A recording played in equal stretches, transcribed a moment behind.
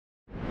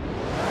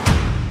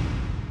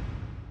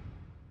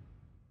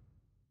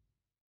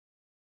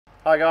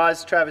Hi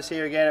guys, Travis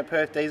here again at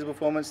Perth Diesel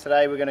Performance.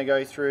 Today we're going to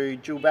go through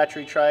dual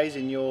battery trays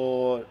in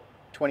your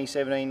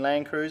 2017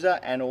 Landcruiser,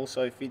 and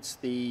also fits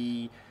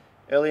the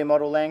earlier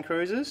model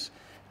Landcruisers.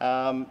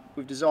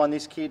 We've designed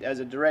this kit as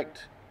a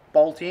direct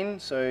bolt-in,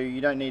 so you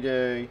don't need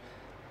to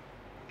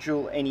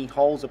drill any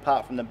holes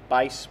apart from the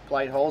base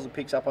plate holes. It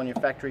picks up on your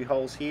factory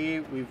holes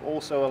here. We've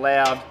also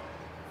allowed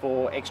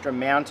for extra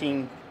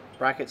mounting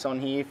brackets on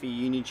here for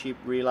your Unichip,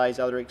 relays,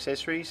 other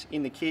accessories.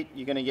 In the kit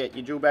you're going to get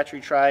your dual battery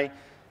tray,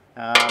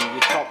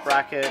 your top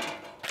bracket,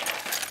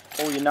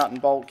 all your nut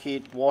and bolt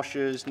kit,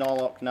 washers,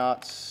 nylock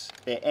nuts,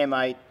 they're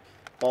M8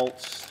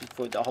 bolts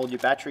to hold your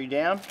battery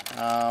down.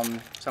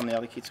 Some of the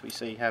other kits we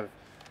see have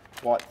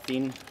quite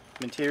thin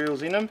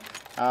materials in them.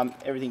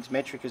 Everything's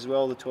metric as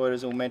well. The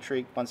Toyota's all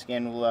metric. Once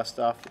again, all our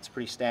stuff, it's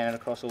pretty standard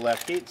across all our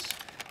kits.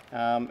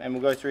 And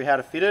we'll go through how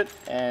to fit it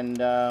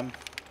and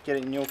get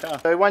it in your car.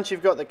 So once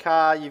you've got the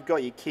car, you've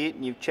got your kit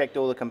and you've checked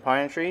all the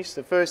componentries,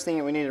 the first thing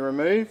that we need to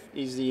remove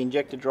is the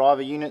injector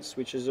driver units,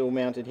 which is all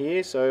mounted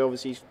here. So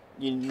obviously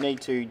you need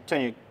to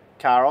turn your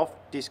car off,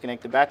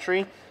 disconnect the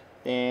battery,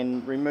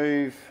 then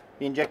remove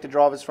the injector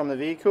drivers from the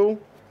vehicle.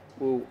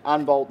 We'll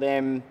unbolt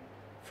them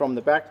from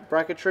the back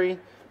bracketry.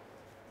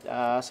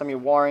 Some of your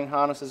wiring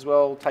harness as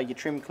well. Take your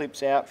trim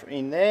clips out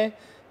in there,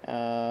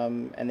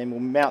 and then we'll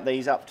mount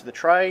these up to the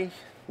tray,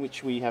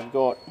 which we have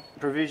got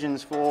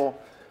provisions for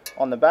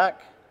on the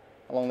back,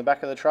 along the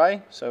back of the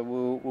tray. So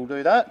we'll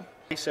do that.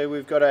 So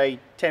we've got a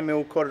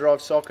 10mm quarter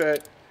drive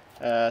socket,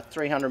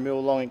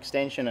 300mm long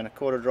extension, and a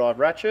quarter drive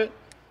ratchet.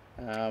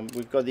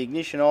 We've got the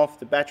ignition off,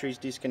 the battery's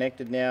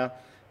disconnected now.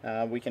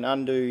 We can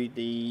undo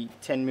the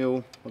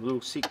 10mm little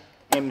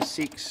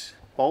M6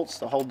 bolts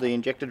to hold the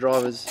injector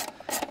drivers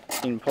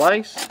in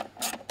place.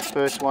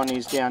 First one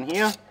is down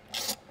here.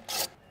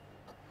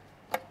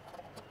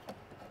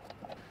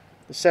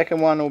 The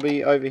second one will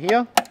be over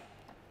here.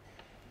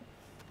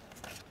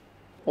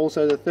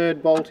 Also the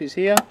third bolt is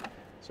here,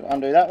 so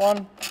undo that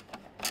one.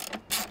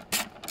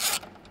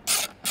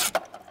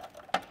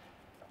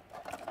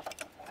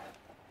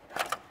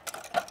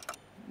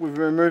 We've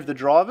removed the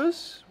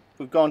drivers.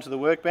 We've gone to the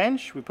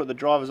workbench. We put the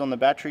drivers on the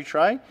battery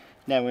tray.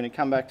 Now we're going to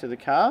come back to the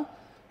car.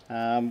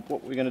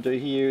 What we're going to do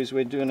here is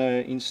we're going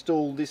to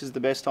install, this is the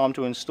best time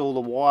to install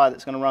the wire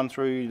that's going to run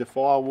through the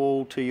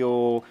firewall to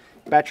your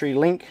battery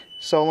link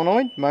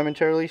solenoid,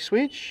 momentarily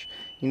switch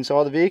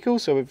inside the vehicle.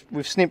 So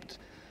we've snipped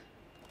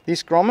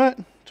this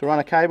grommet to run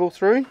a cable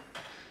through.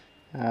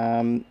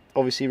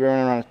 Obviously we're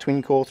going to run a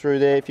twin core through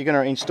there. If you're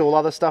going to install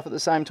other stuff at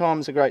the same time,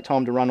 it's a great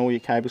time to run all your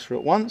cables through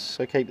at once,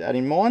 so keep that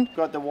in mind.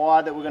 Got the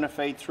wire that we're going to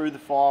feed through the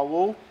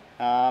firewall.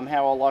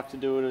 How I like to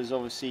do it is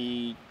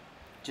obviously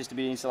just a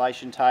bit of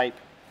insulation tape.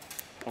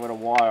 I've got a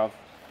wire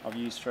I've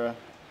used for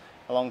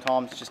a long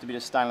time. It's just a bit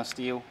of stainless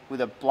steel with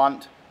a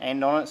blunt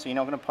end on it, so you're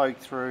not going to poke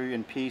through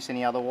and pierce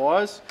any other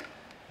wires.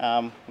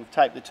 We've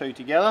taped the two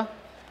together.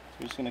 So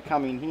we're just going to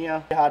come in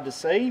here. Hard to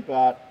see,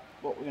 but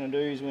what we're going to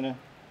do is we're going to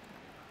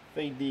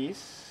feed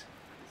this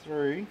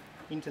through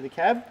into the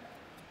cab,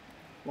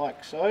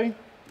 like so.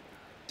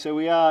 So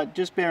we are,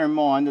 just bear in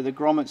mind that the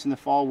grommets in the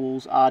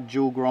firewalls are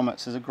dual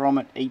grommets. There's a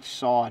grommet each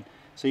side.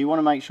 So you want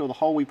to make sure the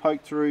hole we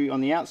poke through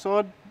on the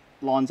outside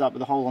lines up with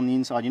the hole on the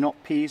inside. You're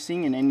not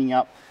piercing and ending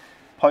up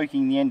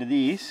poking the end of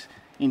this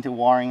into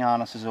wiring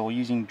harnesses or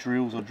using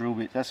drills or drill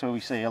bits. That's where we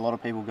see a lot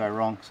of people go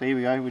wrong. So here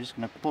we go, we're just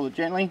going to pull it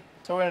gently.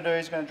 So what we're going to do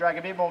is going to drag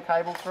a bit more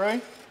cable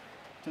through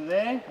to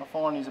there. I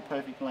find is a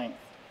perfect length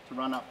to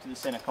run up to the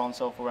center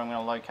console for where I'm going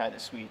to locate the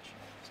switch.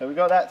 So we've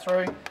got that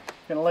through, going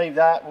to leave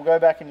that, we'll go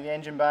back into the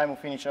engine bay and we'll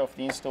finish off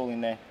the install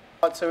in there.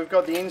 Right, so we've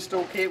got the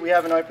install kit, we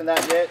haven't opened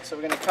that yet, so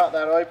we're going to cut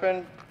that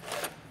open.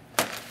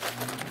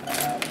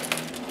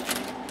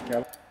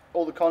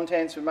 All the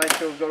contents, we've made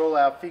sure we've got all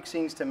our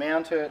fixings to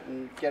mount it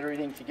and get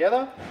everything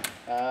together.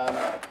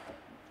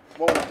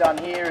 What we've done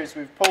here is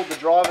we've pulled the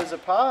drivers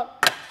apart,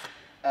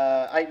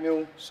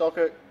 8mm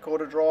socket,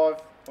 quarter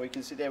drive, or you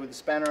can sit there with the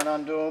spanner and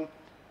undo them.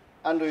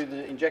 Undo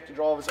the injector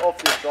drivers off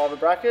the driver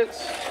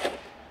brackets.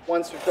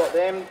 Once we've got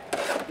them,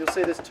 you'll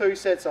see there's two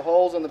sets of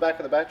holes on the back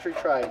of the battery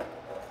tray.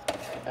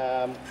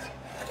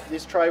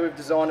 This tray we've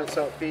designed it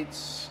so it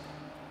fits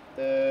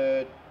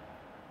the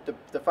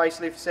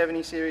facelift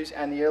 70 series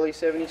and the early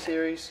 70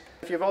 series.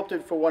 If you've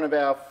opted for one of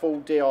our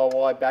full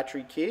DIY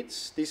battery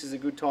kits, this is a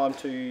good time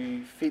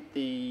to fit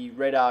the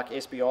redarc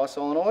SBI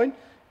solenoid.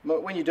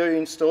 When you do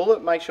install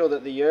it, make sure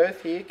that the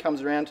earth here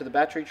comes around to the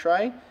battery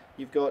tray.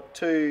 You've got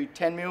two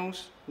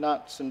 10mm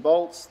nuts and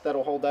bolts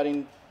that'll hold that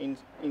in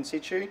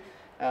situ.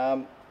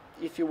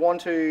 If you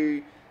want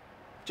to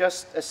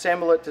just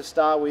assemble it to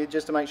start with,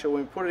 just to make sure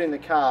when we put it in the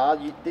car,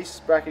 this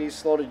bracket is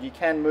slotted, you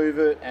can move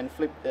it and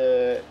flip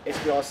the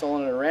SBI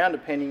solenoid around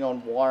depending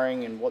on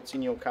wiring and what's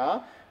in your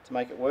car to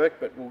make it work,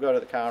 but we'll go to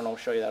the car and I'll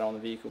show you that on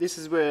the vehicle. This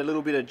is where a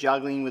little bit of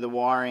juggling with the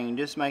wiring and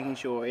just making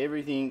sure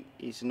everything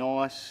is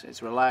nice,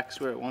 it's relaxed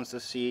where it wants to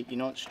sit, you're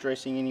not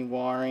stressing any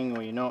wiring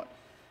or you're not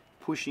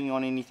pushing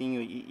on anything,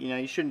 you know,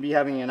 you shouldn't be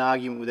having an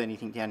argument with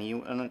anything down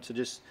here and it to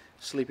just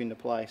slip into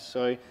place.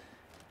 So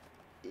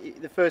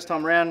the first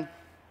time around,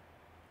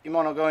 you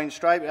might not go in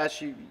straight, but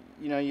as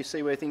you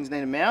see where things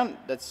need to mount,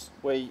 that's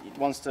where it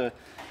wants to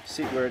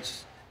sit, where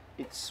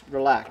it's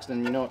relaxed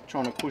and you're not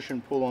trying to push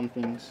and pull on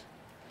things.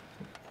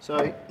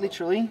 So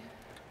literally,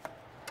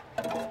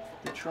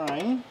 the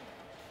tray,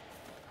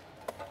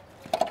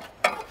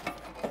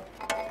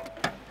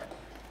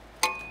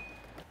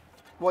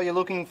 what you're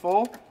looking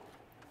for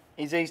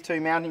is these two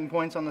mounting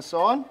points on the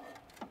side,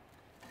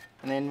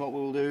 and then what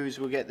we'll do is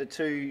we'll get the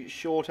two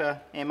shorter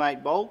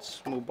M8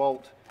 bolts and we'll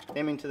bolt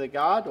them into the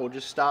guard, or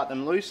just start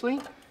them loosely.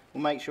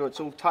 We'll make sure it's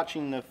all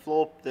touching the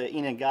floor, the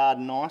inner guard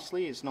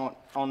nicely, it's not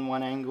on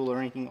one angle or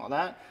anything like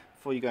that,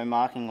 before you go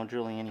marking or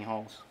drilling any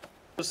holes.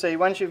 You'll see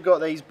once you've got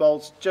these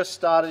bolts just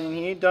started in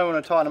here, don't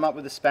want to tighten them up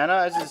with the spanner,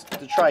 as is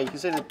the tray. You can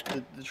see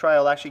the tray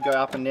will actually go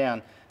up and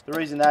down. The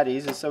reason that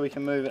is so we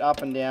can move it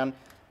up and down.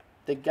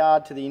 The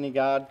guard to the inner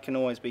guard can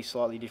always be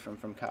slightly different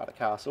from car to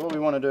car. So what we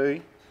want to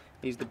do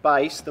is the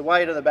base, the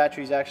weight of the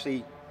battery is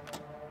actually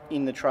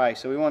in the tray.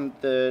 So we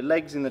want the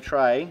legs in the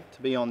tray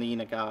to be on the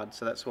inner guard.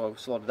 So that's why we've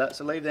slotted that.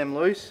 So leave them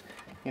loose.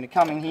 You're going to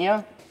come in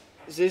here.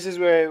 So this is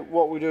where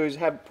what we do is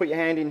put your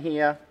hand in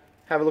here,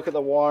 have a look at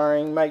the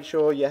wiring, make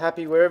sure you're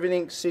happy where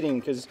everything's sitting,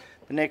 because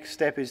the next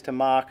step is to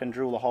mark and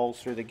drill the holes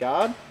through the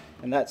guard,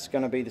 and that's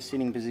going to be the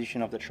sitting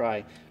position of the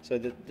tray. So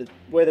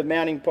where the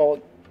mounting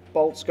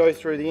bolts go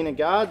through the inner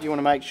guard, you want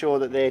to make sure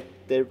that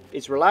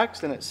it's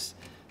relaxed and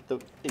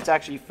it's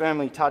actually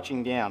firmly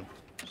touching down.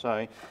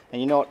 So,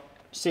 and you're not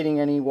sitting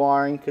any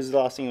wiring, because the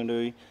last thing you'll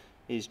do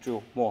is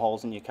drill more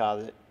holes in your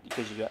car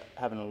because you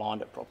haven't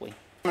aligned it properly.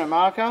 On a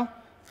marker,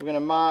 we're going to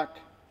mark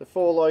the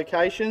 4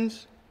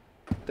 locations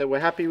that we're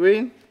happy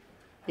with,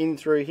 in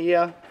through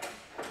here,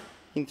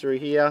 and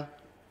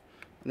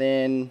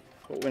then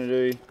what we're going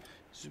to do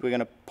is we're going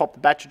to pop the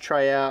battery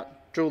tray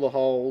out, drill the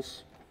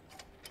holes,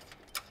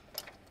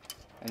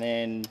 and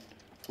then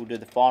we'll do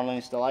the final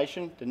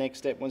installation. The next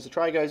step, once the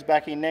tray goes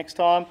back in next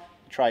time,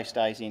 the tray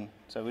stays in.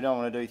 So we don't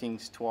want to do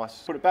things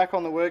twice. Put it back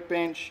on the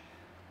workbench,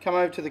 come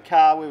over to the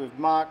car where we've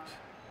marked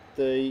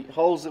the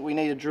holes that we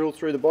need to drill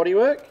through the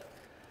bodywork.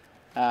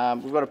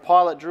 We've got a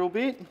pilot drill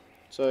bit,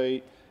 so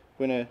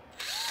we're going to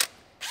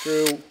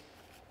drill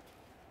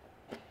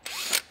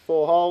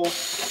 4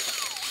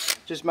 holes.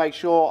 Just make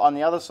sure on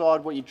the other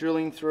side what you're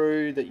drilling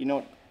through, that you're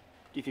not,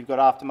 if you've got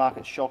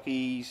aftermarket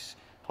shockies,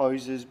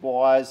 hoses,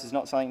 wires, there's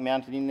not something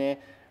mounted in there.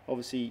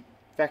 Obviously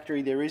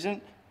factory there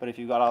isn't, but if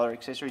you've got other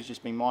accessories,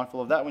 just be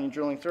mindful of that when you're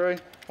drilling through.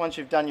 Once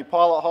you've done your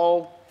pilot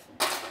hole,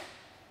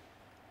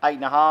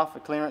 8.5, a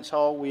clearance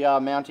hole, we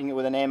are mounting it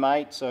with an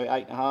M8, so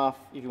 8.5.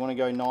 If you want to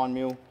go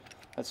 9mm,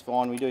 that's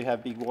fine. We do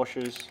have big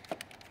washers.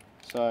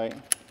 So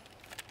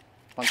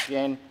once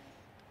again,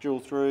 drill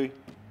through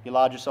your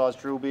larger size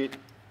drill bit.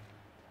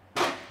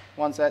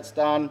 Once that's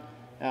done,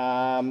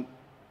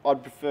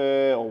 I'd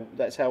prefer, or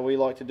that's how we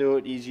like to do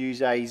it, is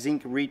use a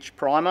zinc rich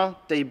primer,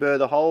 deburr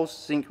the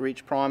holes, zinc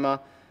rich primer,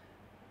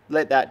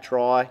 let that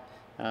dry,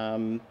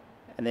 and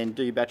then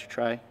do your battery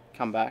tray,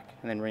 come back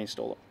and then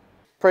reinstall it.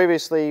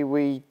 Previously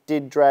we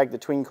did drag the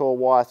twin core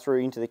wire through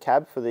into the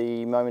cab for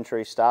the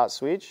momentary start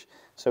switch.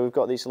 So we've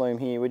got this loom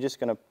here, we're just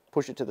going to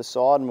push it to the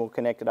side and we'll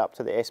connect it up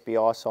to the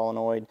SBI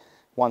solenoid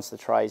once the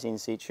tray's in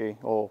situ,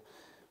 or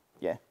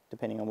yeah,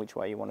 depending on which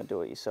way you want to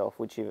do it yourself,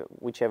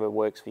 whichever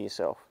works for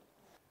yourself.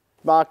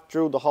 Mark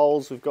drilled the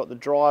holes, we've got the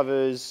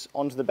drivers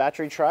onto the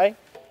battery tray.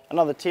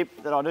 Another tip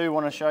that I do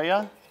want to show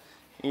you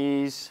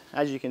is,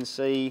 as you can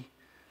see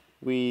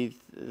with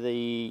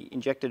the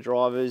injector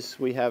drivers,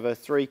 we have a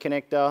 3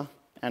 connector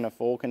and a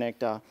 4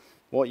 connector.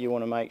 What you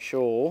want to make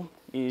sure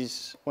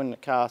is when the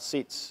car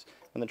sits,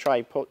 when the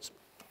tray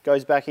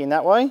goes back in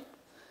that way,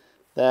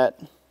 that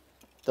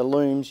the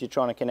looms, you're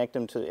trying to connect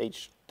them to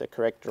the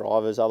correct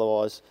drivers.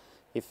 Otherwise,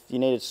 if you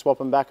need to swap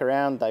them back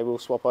around, they will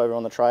swap over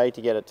on the tray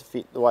to get it to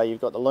fit the way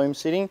you've got the loom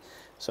sitting.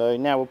 So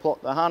now we'll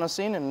plot the harness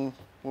in and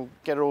we'll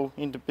get it all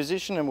into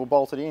position and we'll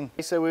bolt it in.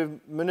 So we've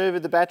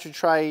manoeuvred the battery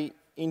tray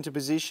into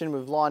position,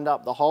 we've lined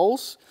up the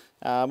holes.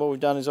 What we've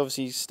done is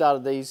obviously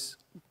started these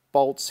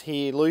bolts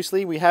here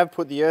loosely. We have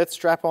put the earth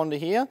strap onto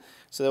here,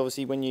 so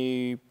obviously when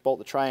you bolt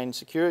the tray and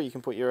secure it, you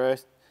can put your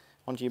earth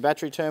onto your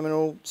battery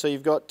terminal. So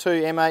you've got 2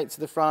 M8s at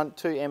the front,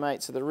 2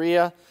 M8s at the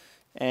rear,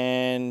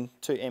 and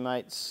 2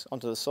 M8s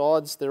onto the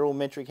sides. They're all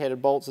metric headed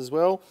bolts as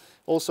well.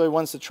 Also,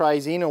 once the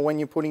tray's in, or when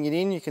you're putting it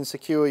in, you can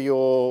secure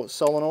your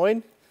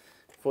solenoid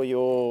for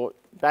your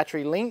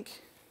battery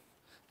link,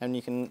 and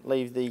you can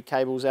leave the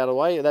cables out of the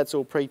way. That's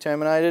all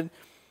pre-terminated.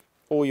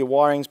 All your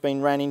wiring's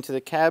been ran into the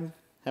cab,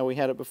 how we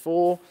had it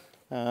before,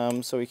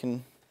 so we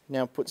can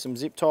now put some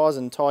zip ties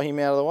and tie him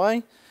out of the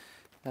way.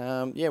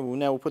 Yeah,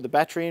 we'll put the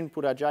battery in,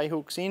 put our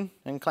J-hooks in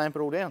and clamp it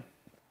all down.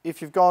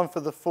 If you've gone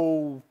for the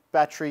full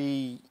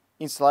battery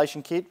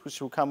installation kit, which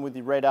will come with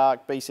the redarc,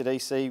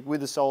 BCDC,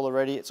 with the solar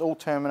ready, it's all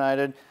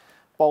terminated,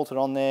 bolted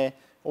on there,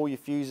 all your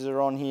fuses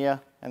are on here,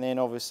 and then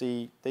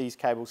obviously these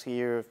cables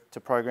here to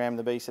program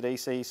the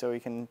BCDC so we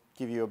can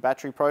give you a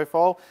battery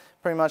profile.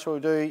 Pretty much what we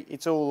do,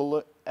 it's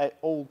all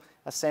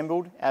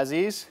assembled as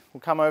is.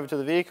 We'll come over to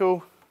the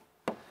vehicle.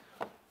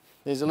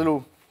 There's a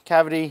little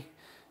cavity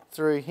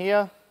through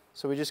here,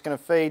 so we're just going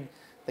to feed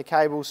the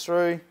cables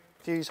through,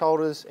 fuse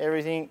holders,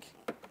 everything.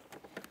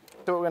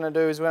 So what we're going to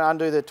do is we're going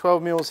to undo the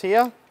 12 mils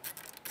here.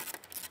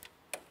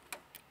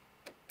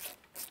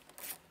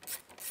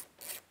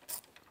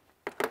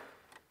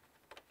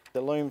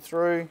 The loom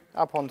through,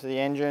 up onto the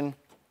engine.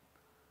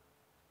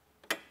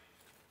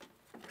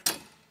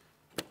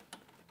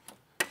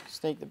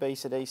 Sneak the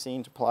BCDC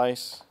into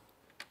place.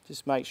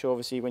 Just make sure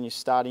obviously when you're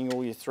starting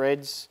all your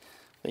threads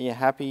that you're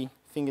happy,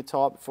 finger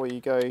tight before you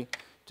go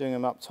doing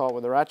them up tight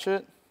with a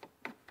ratchet.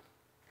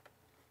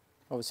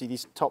 Obviously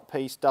this top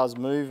piece does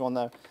move on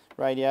the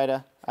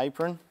radiator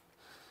apron.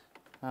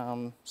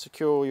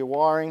 Secure all your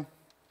wiring.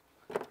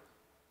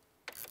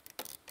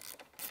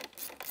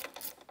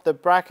 The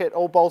bracket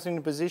all bolted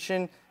into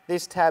position.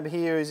 This tab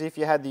here is if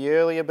you had the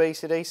earlier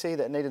BCDC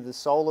that needed the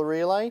solar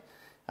relay.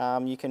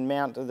 You can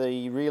mount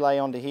the relay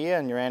onto here,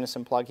 and your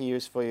Anderson plug here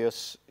is for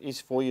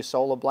your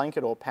solar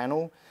blanket or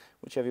panel,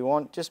 whichever you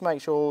want. Just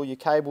make sure all your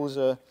cables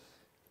are,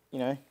 you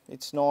know,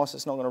 it's nice,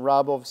 it's not going to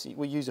rub. Obviously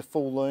we use a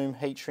full loom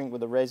heat shrink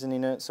with a resin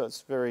in it, so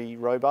it's very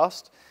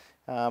robust.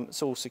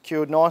 It's all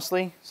secured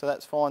nicely, so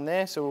that's fine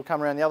there. So we'll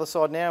come around the other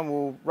side now and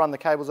we'll run the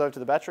cables over to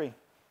the battery.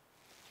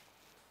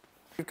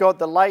 We've got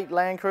the late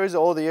Landcruiser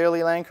or the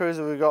early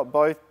Landcruiser, we've got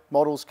both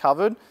models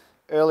covered.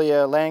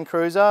 Earlier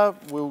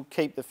Landcruiser, we'll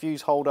keep the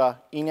fuse holder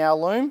in our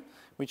loom,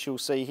 which you'll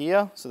see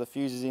here. So the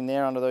fuse is in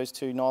there under those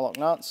two nylock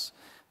nuts.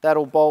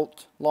 That'll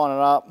bolt, line it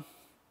up,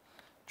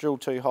 drill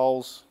 2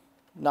 holes,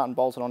 nut and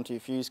bolt it onto your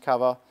fuse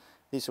cover.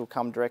 This will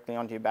come directly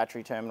onto your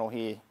battery terminal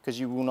here, because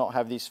you will not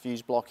have this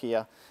fuse block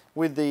here.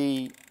 With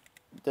the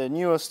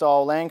newer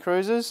style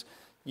Landcruisers,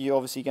 you're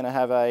obviously going to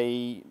have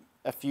a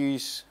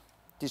fuse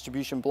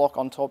distribution block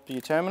on top of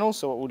your terminal.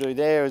 So what we'll do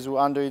there is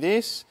we'll undo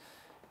this,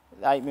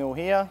 8mm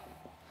here,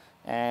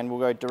 and we'll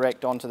go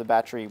direct onto the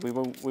battery. We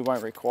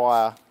won't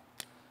require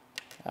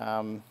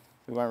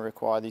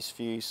this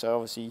fuse. So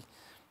obviously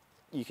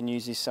you can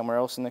use this somewhere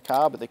else in the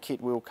car, but the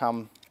kit will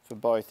come for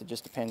both. It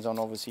just depends on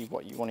obviously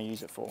what you want to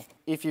use it for.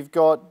 If you've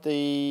got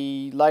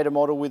the later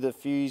model with a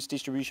fuse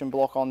distribution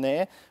block on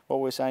there,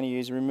 what we're saying to you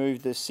is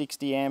remove the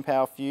 60 amp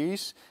hour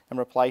fuse and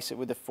replace it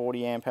with the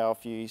 40 amp hour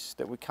fuse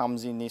that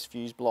comes in this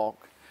fuse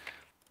block.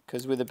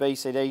 Because with the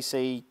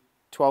BCDC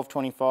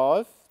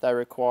 1225, they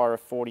require a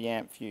 40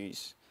 amp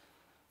fuse.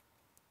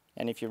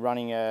 And if you're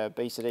running a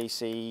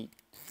BCDC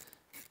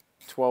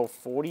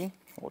 1240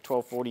 or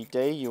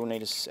 1240D, you'll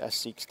need a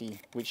 60,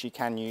 which you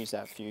can use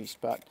that fuse,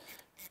 but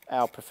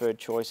our preferred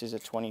choice is a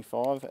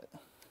 25,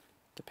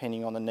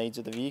 depending on the needs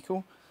of the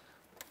vehicle.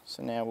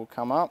 So now we'll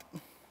come up.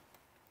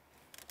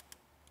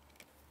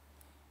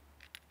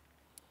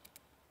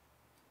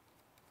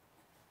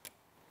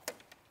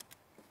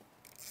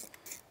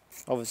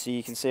 Obviously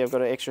you can see I've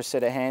got an extra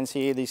set of hands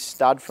here. This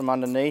stud from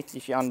underneath,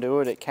 if you undo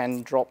it, it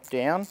can drop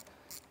down.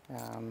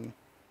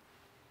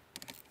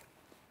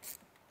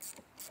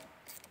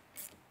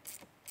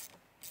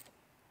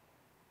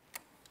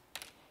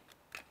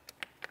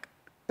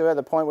 We're at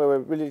the point where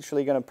we're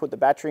literally going to put the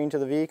battery into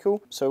the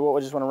vehicle. So what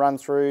we just want to run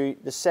through,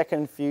 the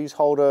second fuse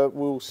holder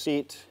will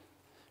sit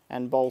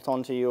and bolt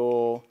onto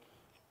your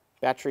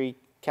battery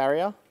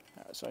carrier.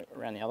 So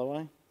around the other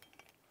way.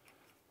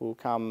 We'll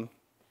come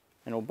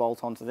and it'll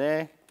bolt onto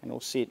there and it'll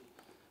sit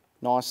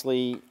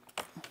nicely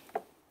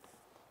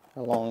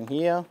along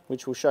here,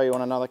 which we'll show you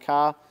on another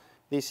car.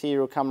 This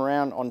here will come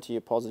around onto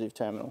your positive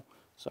terminal.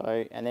 So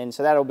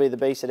that'll be the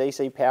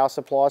BCDC power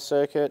supply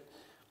circuit.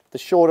 The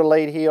shorter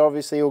lead here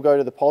obviously will go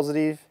to the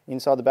positive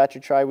inside the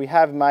battery tray. We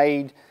have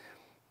made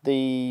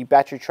the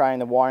battery tray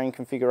and the wiring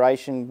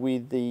configuration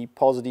with the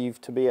positive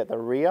to be at the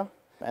rear,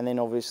 and then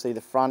obviously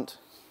the front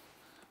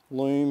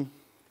loom,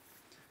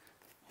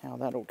 how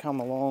that'll come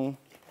along.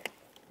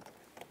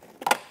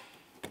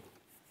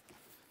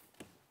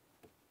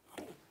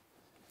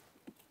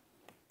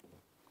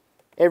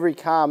 Every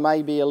car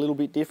may be a little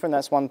bit different.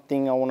 That's one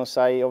thing I want to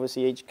say.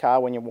 Obviously each car,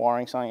 when you're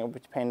wiring something, it will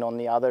depend on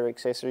the other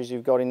accessories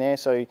you've got in there.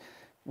 So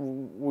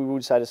we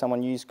would say to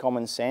someone, use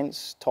common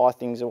sense, tie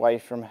things away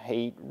from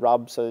heat,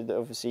 rub, so that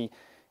obviously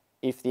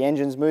if the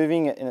engine's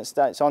moving and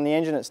it's on the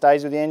engine, it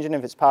stays with the engine.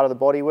 If it's part of the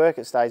bodywork,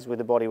 it stays with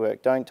the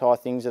bodywork. Don't tie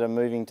things that are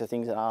moving to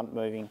things that aren't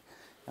moving.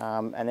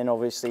 And then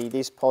obviously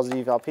this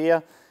positive up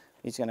here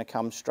is going to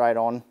come straight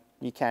on.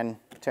 You can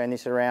turn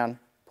this around,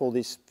 pull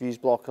this fuse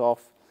block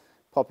off,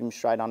 pop him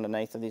straight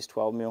underneath of this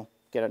 12mm,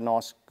 get a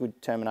nice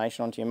good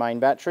termination onto your main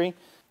battery.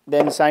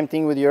 Then the same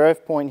thing with your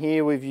earth point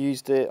here, we've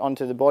used it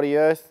onto the body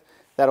earth.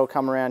 That'll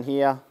come around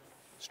here,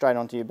 straight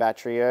onto your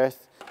battery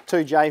earth.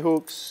 2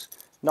 J-hooks,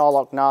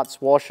 nylock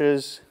nuts,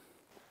 washers,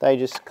 they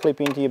just clip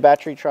into your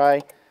battery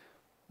tray,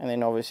 and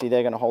then obviously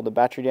they're going to hold the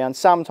battery down.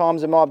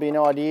 Sometimes it might be an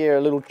idea,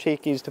 a little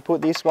trick is to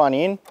put this one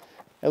in,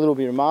 a little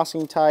bit of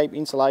masking tape,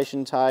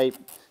 insulation tape,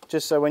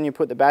 just so when you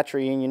put the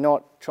battery in, you're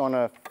not trying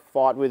to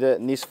fight with it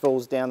and this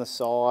falls down the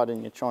side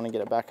and you're trying to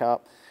get it back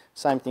up.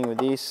 Same thing with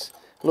this.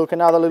 Look,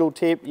 another little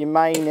tip, you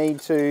may need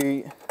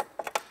to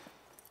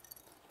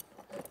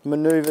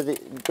maneuver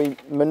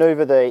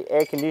the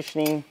air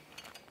conditioning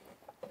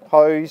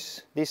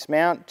hose, this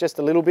mount, just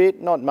a little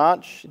bit, not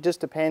much. It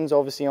just depends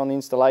obviously on the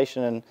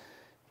installation and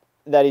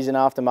that is an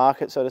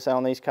aftermarket, so to say,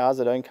 on these cars.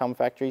 They don't come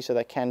factory, so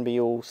they can be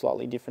all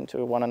slightly different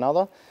to one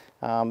another.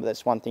 But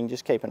that's one thing,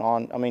 just keep an eye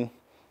on. I mean,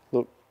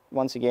 look,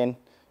 once again,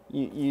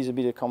 you use a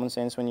bit of common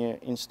sense when you're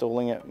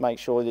installing it. Make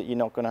sure that you're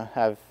not going to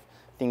have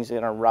things that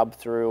are going to rub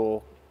through,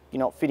 or you're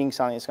not fitting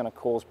something that's going to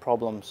cause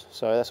problems.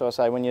 So that's what I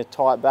say, when you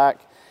tie it back,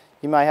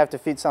 you may have to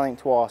fit something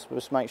twice, but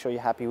just make sure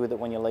you're happy with it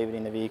when you leave it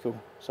in the vehicle.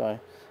 So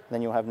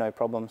then you'll have no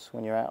problems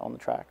when you're out on the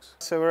tracks.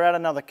 So we're at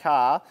another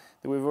car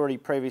that we've already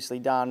previously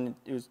done.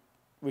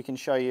 We can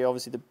show you,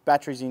 obviously, the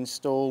battery's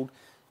installed.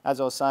 As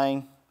I was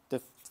saying,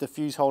 the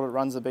fuse holder that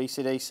runs the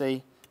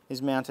BCDC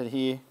is mounted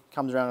here,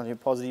 comes around on your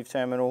positive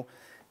terminal.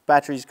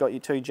 Battery's got your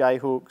 2 J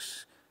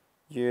hooks,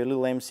 your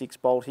little M6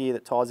 bolt here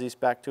that ties this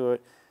back to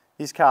it.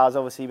 This car's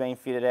obviously been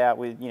fitted out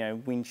with, you know,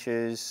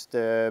 winches,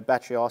 the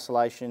battery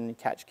isolation,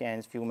 catch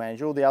cans, fuel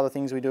manager, all the other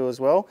things we do as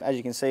well. As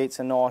you can see, it's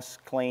a nice,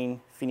 clean,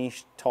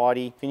 finished,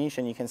 tidy finish,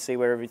 and you can see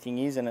where everything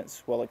is, and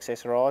it's well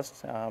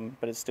accessorised,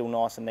 but it's still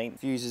nice and neat.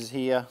 Fuses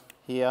here.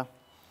 Your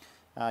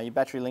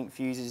battery link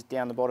fuses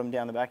down the bottom,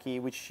 down the back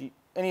here, which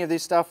any of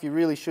this stuff you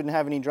really shouldn't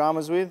have any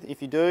dramas with.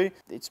 If you do,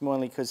 it's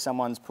mainly because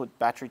someone's put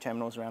battery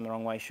terminals around the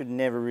wrong way. You should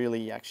never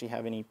really actually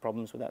have any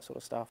problems with that sort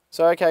of stuff.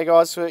 So okay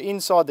guys, so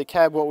inside the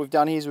cab, what we've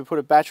done here is we put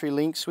a battery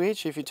link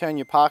switch. If you turn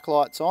your park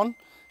lights on,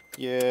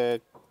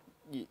 the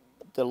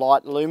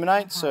light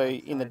illuminates, so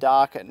in the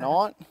dark at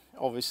night,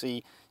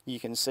 obviously you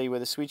can see where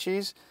the switch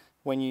is.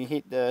 When you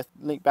hit the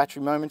link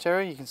battery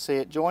momentary, you can see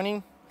it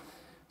joining.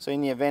 So in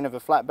the event of a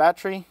flat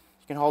battery,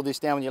 you can hold this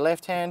down with your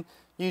left hand,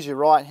 use your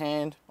right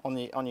hand on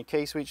your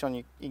key switch on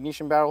your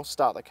ignition barrel,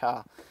 start the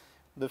car.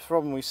 The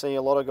problem we see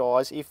a lot of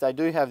guys, if they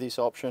do have this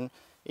option,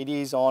 it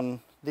is on,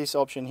 this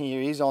option here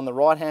is on the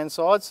right hand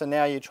side, so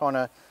now you're trying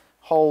to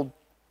hold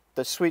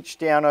the switch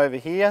down over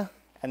here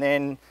and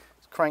then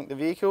crank the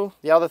vehicle.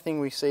 The other thing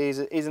we see is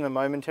it isn't a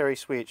momentary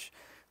switch.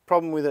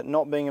 Problem with it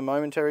not being a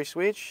momentary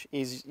switch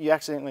is you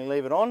accidentally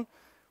leave it on,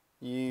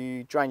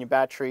 you drain your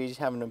batteries,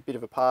 having a bit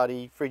of a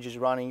party, fridge is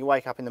running, you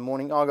wake up in the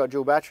morning, oh, I got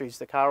dual batteries,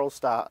 the car will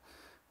start.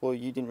 Well,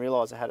 you didn't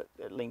realise I had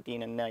it linked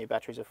in, and now your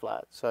batteries are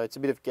flat. So it's a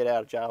bit of get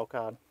out of jail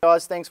card.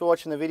 Guys, thanks for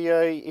watching the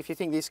video. If you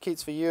think this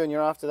kit's for you and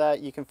you're after that,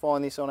 you can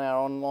find this on our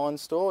online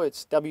store.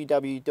 It's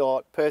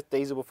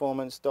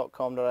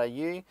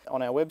www.perthdieselperformance.com.au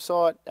on our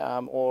website,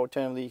 or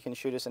alternatively you can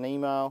shoot us an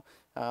email.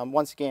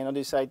 Once again, I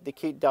do say the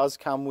kit does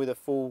come with a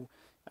full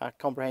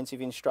comprehensive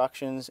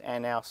instructions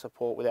and our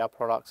support with our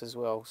products as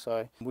well.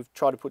 So we've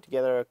tried to put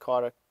together a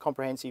kind of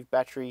comprehensive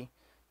battery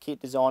kit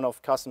design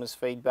of customers'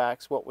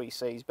 feedbacks, what we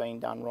see is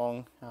being done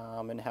wrong,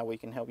 and how we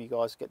can help you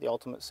guys get the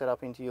ultimate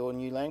setup into your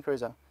new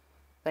Landcruiser.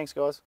 Thanks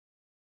guys.